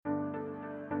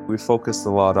We focused a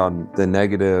lot on the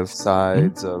negative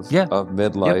sides of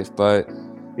midlife, but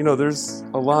there's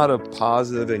a lot of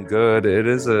positive and good. It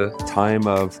is a time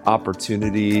of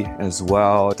opportunity as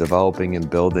well, developing and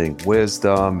building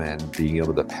wisdom and being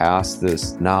able to pass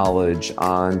this knowledge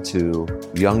on to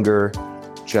younger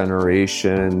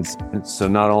generations. And so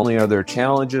not only are there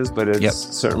challenges, but it's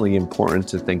certainly important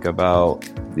to think about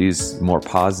these more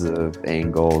positive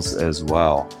angles as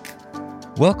well.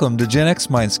 Welcome to Gen X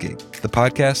Mindscape, the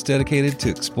podcast dedicated to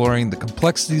exploring the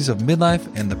complexities of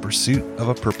midlife and the pursuit of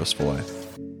a purposeful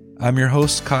life. I'm your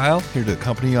host, Kyle, here to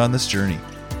accompany you on this journey.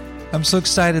 I'm so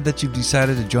excited that you've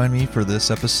decided to join me for this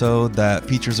episode that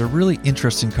features a really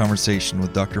interesting conversation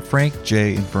with Dr. Frank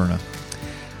J. Infurna.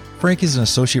 Frank is an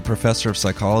associate professor of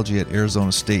psychology at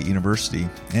Arizona State University,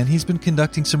 and he's been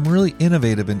conducting some really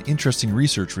innovative and interesting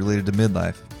research related to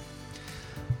midlife.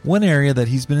 One area that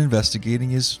he's been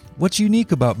investigating is what's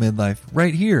unique about midlife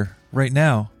right here, right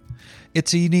now.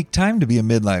 It's a unique time to be a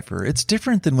midlifer. It's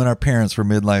different than when our parents were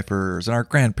midlifers and our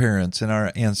grandparents and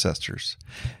our ancestors.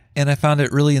 And I found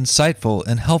it really insightful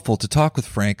and helpful to talk with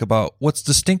Frank about what's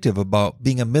distinctive about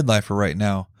being a midlifer right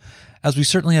now, as we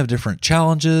certainly have different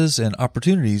challenges and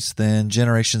opportunities than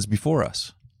generations before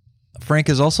us. Frank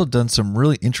has also done some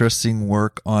really interesting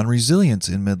work on resilience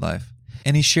in midlife.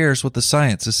 And he shares what the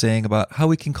science is saying about how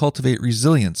we can cultivate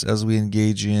resilience as we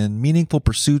engage in meaningful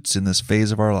pursuits in this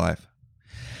phase of our life.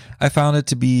 I found it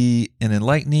to be an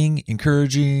enlightening,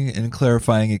 encouraging, and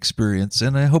clarifying experience,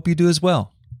 and I hope you do as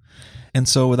well. And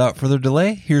so without further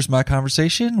delay, here's my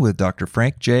conversation with Dr.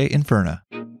 Frank J. Infurna.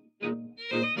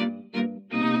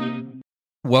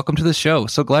 Welcome to the show.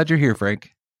 So glad you're here,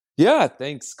 Frank. Yeah,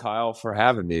 thanks, Kyle, for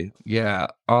having me. Yeah,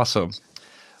 awesome.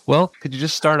 Well, could you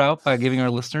just start out by giving our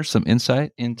listeners some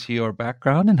insight into your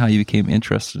background and how you became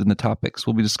interested in the topics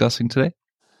we'll be discussing today?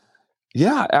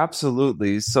 Yeah,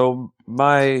 absolutely. So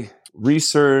my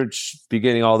research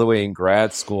beginning all the way in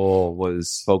grad school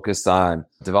was focused on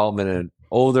development in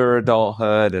older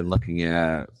adulthood and looking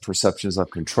at perceptions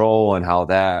of control and how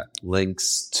that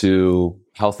links to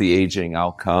healthy aging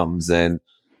outcomes. And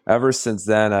ever since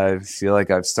then, I feel like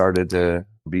I've started to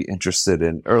be interested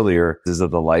in earlier phases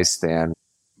of the lifespan.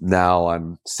 Now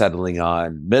I'm settling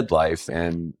on midlife.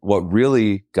 And what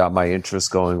really got my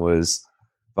interest going was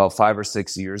about 5 or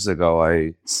 6 years ago,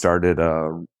 I started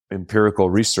a empirical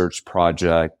research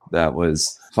project that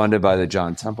was funded by the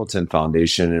John Templeton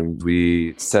Foundation. And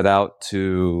we set out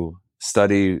to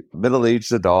study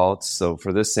middle-aged adults. So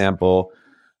for this sample,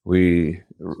 we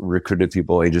recruited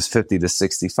people ages 50 to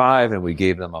 65, and we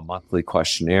gave them a monthly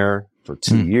questionnaire for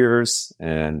 2 years.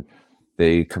 And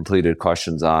they completed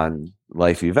questions on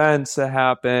life events that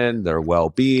happen, their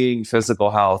well-being,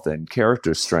 physical health, and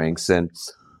character strengths. And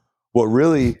what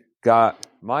really got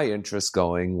my interest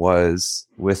going was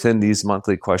within these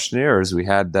monthly questionnaires, we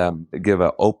had them give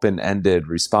an open-ended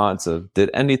response of, did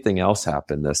anything else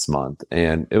happen this month?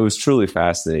 And it was truly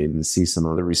fascinating to see some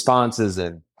of the responses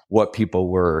and what people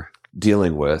were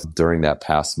dealing with during that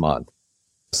past month.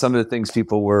 Some of the things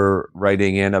people were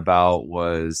writing in about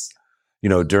was,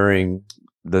 during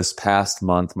this past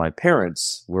month, my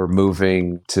parents were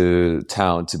moving to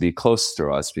town to be close to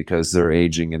us because they're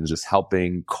aging, and just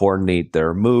helping coordinate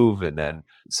their move and then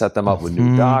set them up with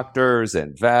new doctors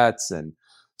and vets. And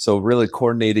so really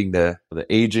coordinating the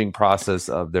aging process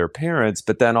of their parents,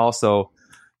 but then also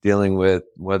dealing with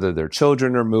whether their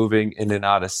children are moving in and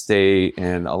out of state.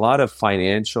 And a lot of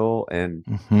financial and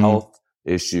health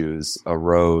issues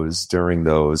arose during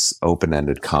those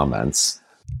open-ended comments.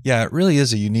 Yeah, it really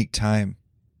is a unique time.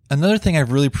 Another thing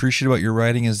I've really appreciated about your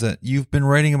writing is that you've been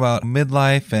writing about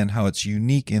midlife and how it's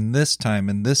unique in this time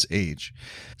and this age.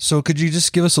 So could you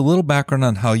just give us a little background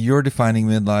on how you're defining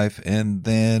midlife, and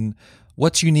then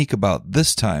what's unique about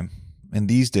this time and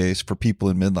these days for people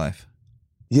in midlife?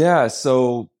 Yeah,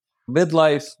 so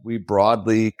midlife, we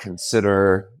broadly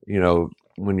consider,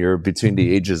 when you're between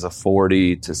the ages of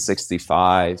 40 to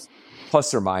 65,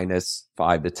 plus or minus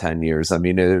 5 to 10 years. I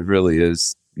mean, it really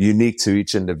is unique to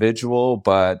each individual,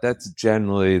 but that's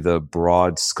generally the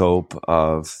broad scope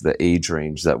of the age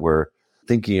range that we're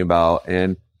thinking about.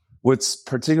 And what's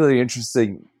particularly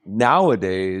interesting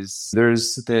nowadays,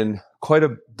 there's been quite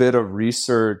a bit of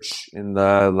research in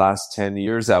the last 10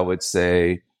 years, I would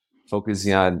say,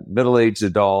 focusing on middle-aged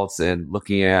adults and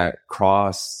looking at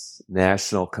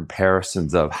cross-national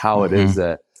comparisons of how it is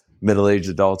that middle-aged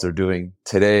adults are doing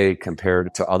today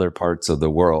compared to other parts of the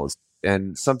world.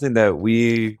 And something that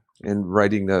we, in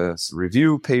writing this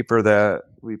review paper that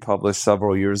we published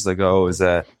several years ago, is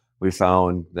that we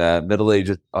found that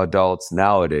middle-aged adults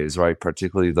nowadays, right,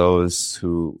 particularly those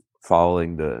who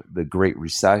following the Great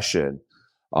Recession,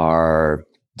 are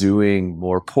doing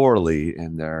more poorly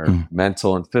in their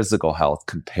mental and physical health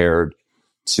compared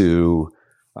to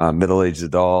middle-aged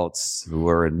adults who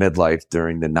were in midlife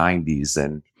during the 90s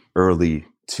and early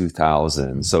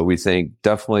 2000s. So we think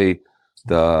definitely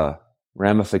the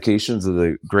ramifications of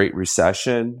the Great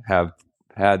Recession have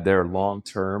had their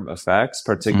long-term effects,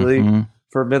 particularly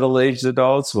for middle-aged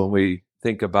adults when we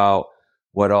think about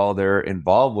what all they're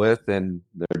involved with and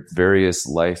their various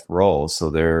life roles. So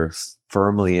they're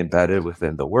firmly embedded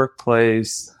within the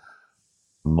workplace,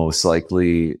 most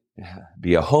likely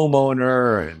be a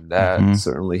homeowner, and that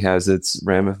certainly has its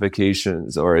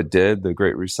ramifications, or it did, the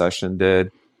Great Recession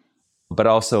did. But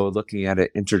also looking at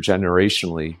it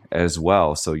intergenerationally as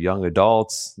well. So young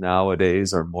adults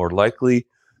nowadays are more likely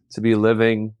to be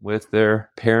living with their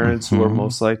parents who are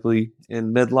most likely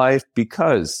in midlife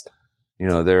because,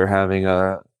 they're having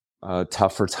a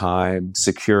tougher time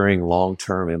securing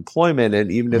long-term employment.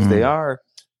 And even if they are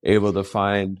able to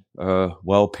find a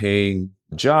well-paying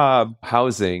job,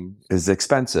 housing is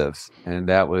expensive. And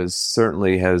that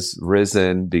certainly has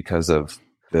risen because of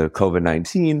the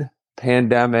COVID-19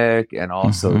 pandemic, and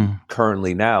also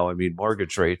currently now,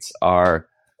 mortgage rates are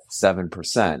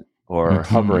 7% or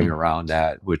hovering around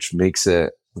that, which makes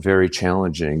it very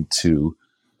challenging to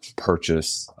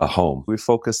purchase a home. We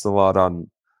focused a lot on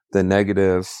the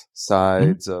negative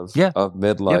sides of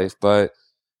midlife, but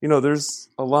there's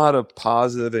a lot of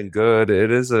positive and good.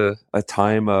 It is a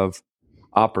time of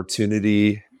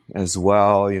opportunity as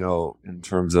well, in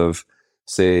terms of,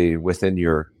 say, within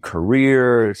your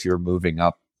career, if you're moving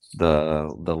up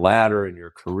the ladder in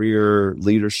your career,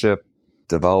 leadership,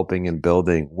 developing and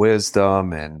building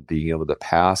wisdom and being able to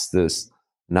pass this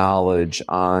knowledge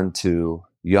on to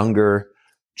younger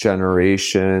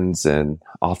generations. And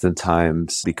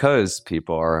oftentimes, because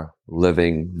people are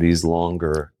living these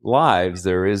longer lives,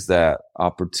 there is that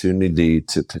opportunity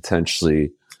to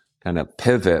potentially kind of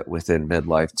pivot within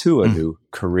midlife to a new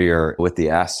career, with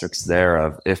the asterisks there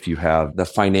of if you have the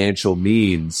financial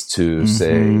means to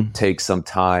say take some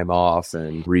time off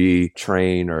and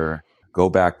retrain or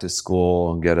go back to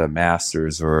school and get a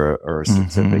master's or a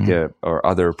certificate or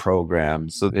other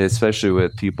programs. So especially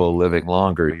with people living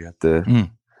longer, you have to,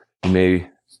 you may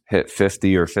hit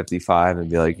 50 or 55 and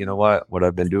be like, what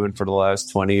I've been doing for the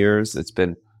last 20 years, it's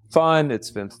been fun, it's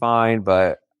been fine,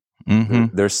 but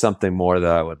there's something more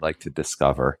that I would like to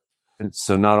discover. And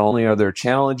so not only are there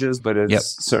challenges, but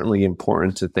it's certainly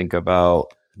important to think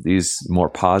about these more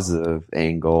positive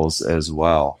angles as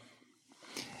well.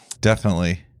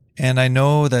 Definitely. And I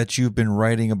know that you've been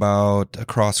writing about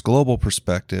across global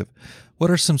perspective.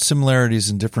 What are some similarities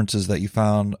and differences that you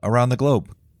found around the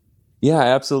globe? Yeah,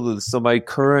 absolutely. So my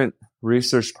current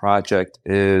research project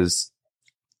is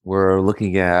we're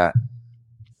looking at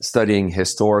studying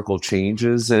historical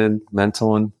changes in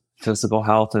mental and physical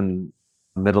health in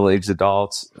middle-aged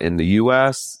adults in the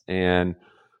U.S. and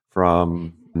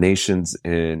from nations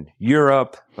in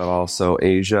Europe, but also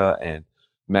Asia and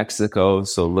Mexico.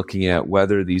 So looking at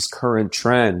whether these current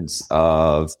trends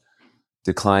of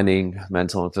declining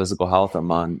mental and physical health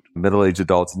among middle-aged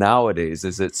adults nowadays,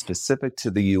 is it specific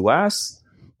to the U.S.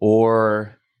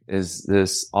 or is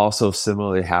this also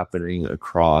similarly happening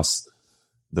across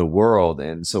the world?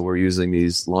 And so we're using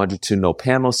these longitudinal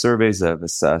panel surveys that have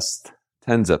assessed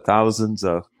tens of thousands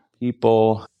of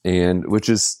people, and which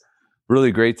is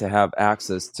really great to have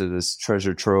access to this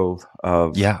treasure trove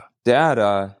of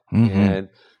data. And,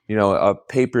 a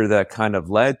paper that kind of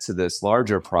led to this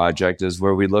larger project is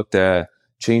where we looked at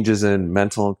changes in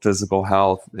mental and physical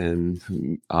health in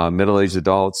middle-aged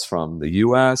adults from the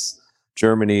U.S.,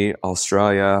 Germany,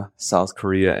 Australia, South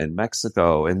Korea, and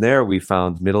Mexico. And there we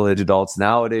found middle-aged adults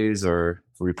nowadays are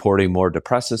reporting more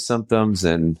depressive symptoms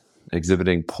and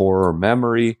exhibiting poorer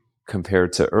memory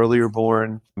compared to earlier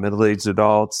born middle-aged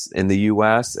adults in the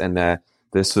U.S. And that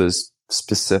this was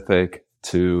specific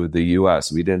to the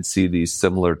U.S. We didn't see these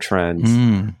similar trends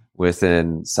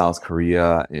within South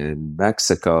Korea and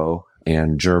Mexico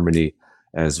and Germany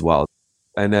as well.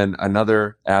 And then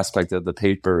another aspect of the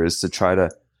paper is to try to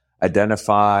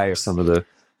identify some of the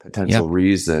potential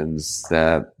reasons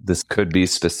that this could be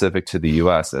specific to the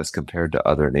U.S. as compared to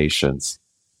other nations.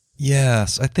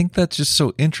 Yes, I think that's just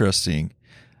so interesting.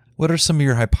 What are some of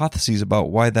your hypotheses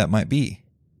about why that might be?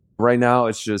 Right now,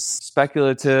 it's just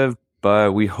speculative,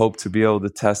 but we hope to be able to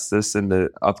test this in the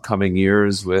upcoming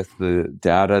years with the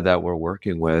data that we're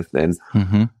working with. And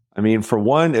for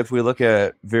one, if we look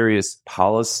at various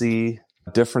policy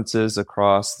differences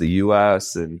across the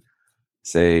U.S. and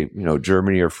say,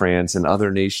 Germany or France and other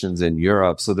nations in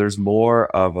Europe. So there's more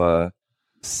of a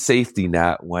safety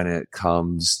net when it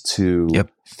comes to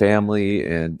family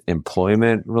and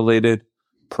employment related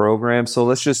program. So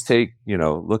let's just take,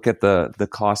 look at the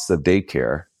cost of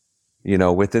daycare.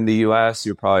 Within the US,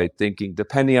 you're probably thinking,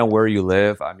 depending on where you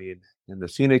live, I mean, in the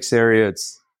Phoenix area,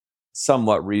 it's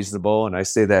somewhat reasonable. And I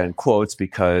say that in quotes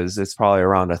because it's probably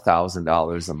around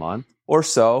 $1,000 a month or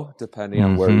so, depending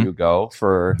on where you go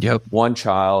for one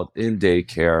child in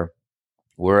daycare.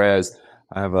 Whereas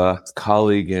I have a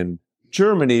colleague in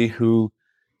Germany who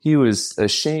he was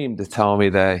ashamed to tell me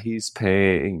that he's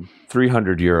paying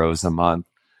 300 euros a month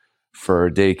for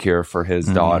daycare for his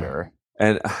daughter.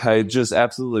 And I just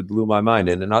absolutely blew my mind.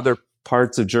 And in other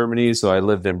parts of Germany, so I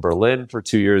lived in Berlin for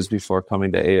 2 years before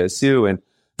coming to ASU, and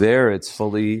there it's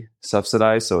fully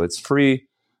subsidized, so it's free.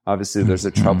 Obviously, there's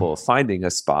a trouble of finding a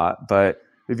spot. But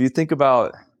if you think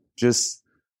about just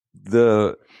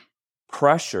the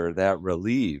pressure that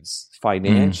relieves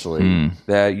financially,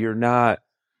 that you're not,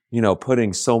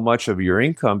 putting so much of your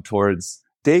income towards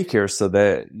daycare so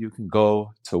that you can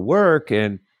go to work.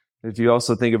 And if you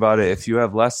also think about it, if you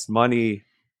have less money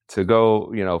to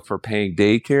go, for paying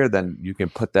daycare, then you can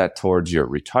put that towards your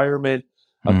retirement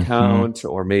account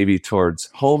or maybe towards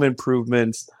home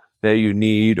improvements that you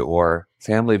need or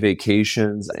family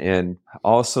vacations. And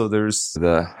also there's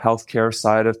the healthcare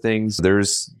side of things.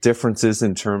 There's differences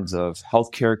in terms of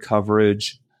healthcare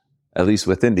coverage, at least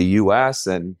within the US,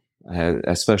 and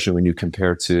especially when you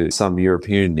compare to some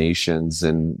European nations,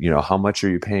 and how much are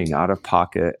you paying out of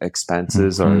pocket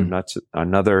expenses or not,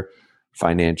 another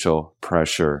financial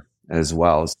pressure as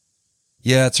well.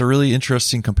 Yeah, it's a really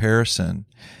interesting comparison.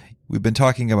 We've been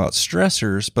talking about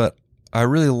stressors, but I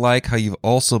really like how you've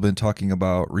also been talking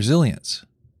about resilience.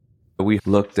 We've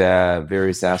looked at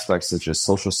various aspects such as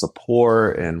social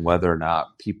support and whether or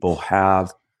not people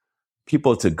have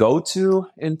people to go to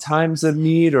in times of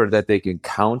need or that they can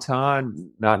count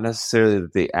on, not necessarily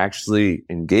that they actually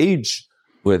engage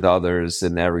with others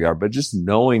in that regard, but just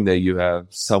knowing that you have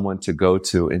someone to go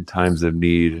to in times of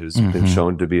need has been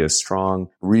shown to be a strong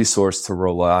resource to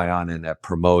rely on, and that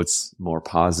promotes more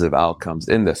positive outcomes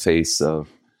in the face of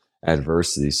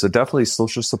adversity. So definitely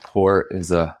social support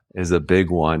is a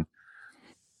big one.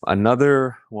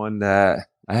 Another one that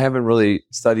I haven't really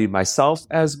studied myself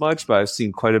as much, but I've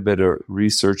seen quite a bit of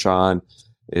research on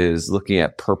is looking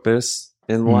at purpose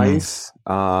in life,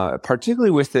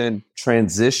 particularly within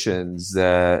transitions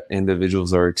that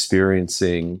individuals are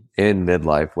experiencing in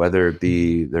midlife, whether it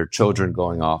be their children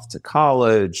going off to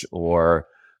college or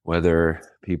whether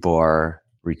people are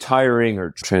retiring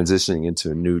or transitioning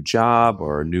into a new job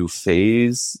or a new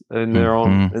phase in their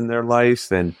own in their life,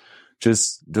 and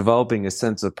just developing a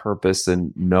sense of purpose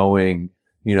and knowing,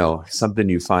 something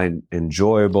you find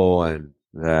enjoyable and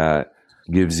that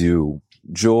gives you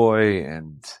joy,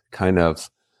 and kind of,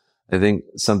 I think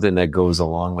something that goes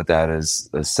along with that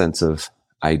is a sense of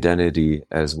identity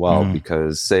as well,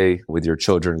 because say with your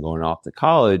children going off to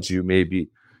college,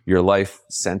 your life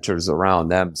centers around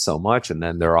them so much, and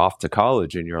then they're off to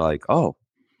college and you're like, oh,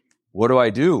 what do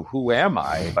I do? Who am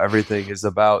I? Everything is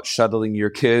about shuttling your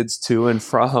kids to and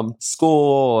from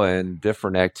school and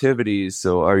different activities.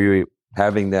 So are you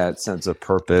having that sense of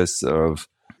purpose of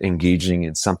engaging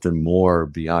in something more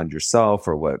beyond yourself,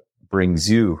 or what brings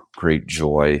you great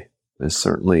joy, is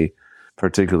certainly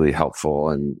particularly helpful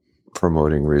in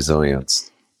promoting resilience.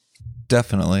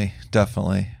 Definitely.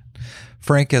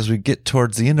 Frank, as we get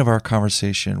towards the end of our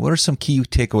conversation, what are some key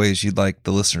takeaways you'd like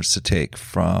the listeners to take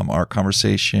from our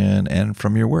conversation and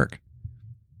from your work?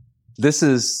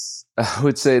 I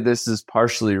would say this is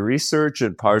partially research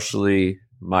and partially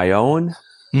my own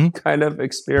kind of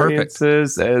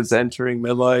experiences as entering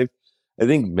midlife. I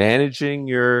think managing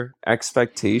your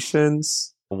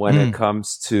expectations when it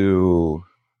comes to,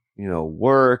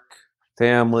 work,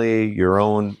 family, your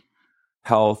own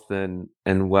health and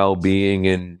well-being.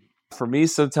 And for me,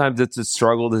 sometimes it's a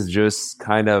struggle to just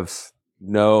kind of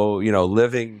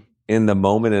living in the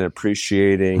moment and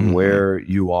appreciating where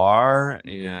you are,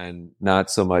 and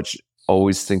not so much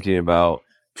always thinking about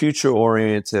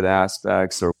future-oriented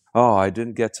aspects or, oh, I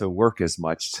didn't get to work as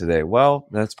much today. Well,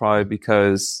 that's probably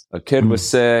because a kid was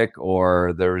sick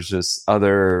or there was just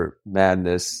other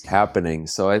madness happening.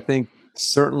 So I think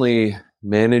certainly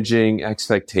managing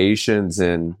expectations,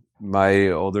 and my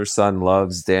older son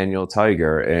loves Daniel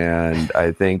Tiger. And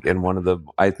I think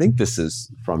this is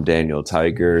from Daniel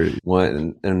Tiger,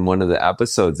 when in one of the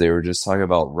episodes, they were just talking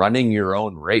about running your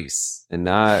own race and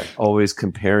not always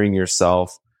comparing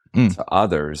yourself to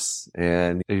others.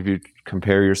 And if you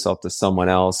compare yourself to someone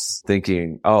else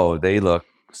thinking, oh, they look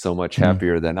so much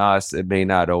happier than us, it may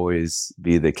not always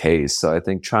be the case. So I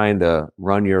think trying to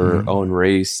run your own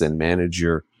race and manage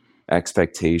your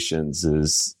expectations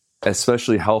is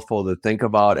especially helpful to think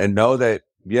about, and know that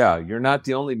yeah, you're not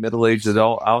the only middle-aged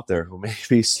adult out there who may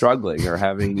be struggling or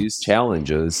having these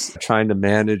challenges, trying to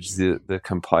manage the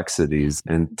complexities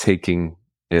and taking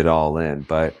it all in.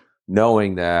 But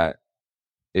knowing that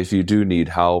if you do need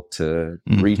help, to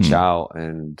reach out,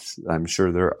 and I'm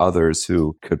sure there are others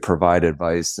who could provide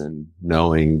advice and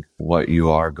knowing what you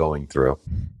are going through.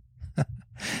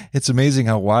 It's amazing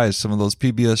how wise some of those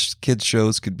PBS kids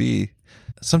shows could be.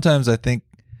 Sometimes I think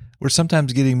we're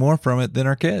sometimes getting more from it than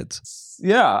our kids.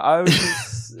 Yeah,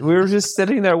 we were just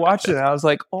sitting there watching it. I was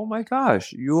like, oh my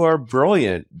gosh, you are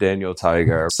brilliant, Daniel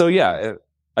Tiger. So yeah,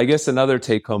 I guess another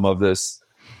take home of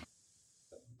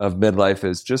Midlife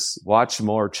is just watch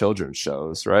more children's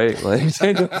shows, right? Like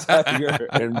Daniel Tiger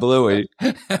and Bluey.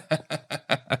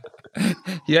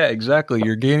 Yeah, exactly.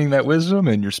 You're gaining that wisdom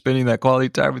and you're spending that quality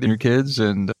time with your kids.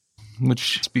 And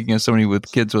which, speaking of somebody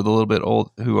with kids with a little bit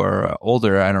who are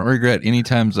older, I don't regret any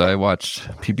times I watched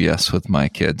PBS with my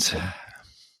kids.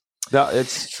 No,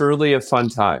 it's truly a fun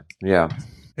time. Yeah,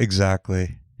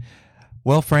 exactly.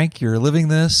 Well, Frank, you're living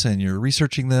this and you're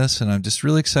researching this, and I'm just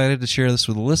really excited to share this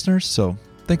with the listeners. So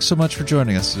thanks so much for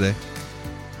joining us today.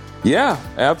 Yeah,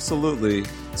 absolutely.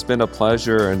 It's been a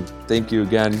pleasure, and thank you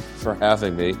again for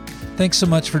having me. Thanks so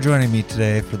much for joining me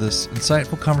today for this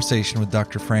insightful conversation with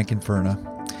Dr. Frank Infurna.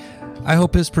 I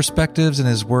hope his perspectives and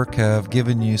his work have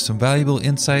given you some valuable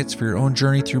insights for your own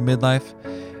journey through midlife,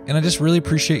 and I just really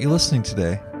appreciate you listening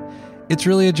today. It's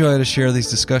really a joy to share these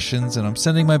discussions, and I'm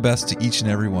sending my best to each and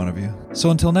every one of you. So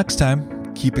until next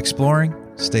time, keep exploring,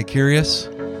 stay curious,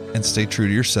 and stay true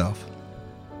to yourself.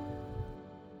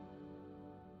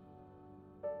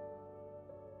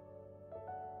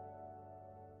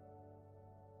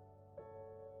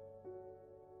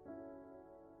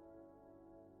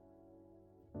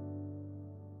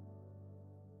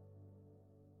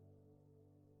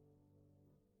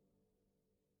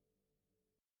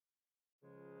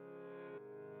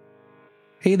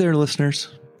 Hey there, listeners.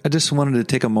 I just wanted to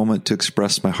take a moment to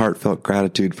express my heartfelt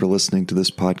gratitude for listening to this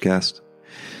podcast.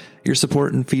 Your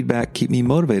support and feedback keep me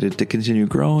motivated to continue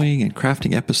growing and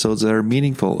crafting episodes that are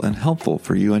meaningful and helpful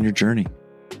for you on your journey.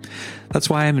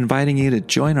 That's why I'm inviting you to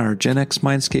join our Gen X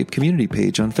Mindscape community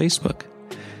page on Facebook.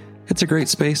 It's a great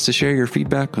space to share your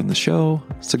feedback on the show,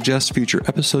 suggest future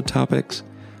episode topics,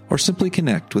 or simply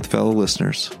connect with fellow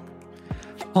listeners.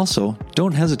 Also,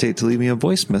 don't hesitate to leave me a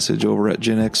voice message over at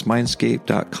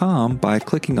genxmindscape.com by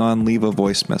clicking on Leave a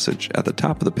Voice Message at the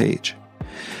top of the page.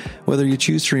 Whether you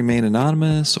choose to remain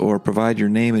anonymous or provide your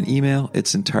name and email,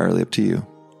 it's entirely up to you.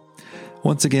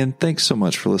 Once again, thanks so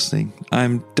much for listening.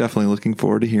 I'm definitely looking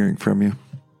forward to hearing from you.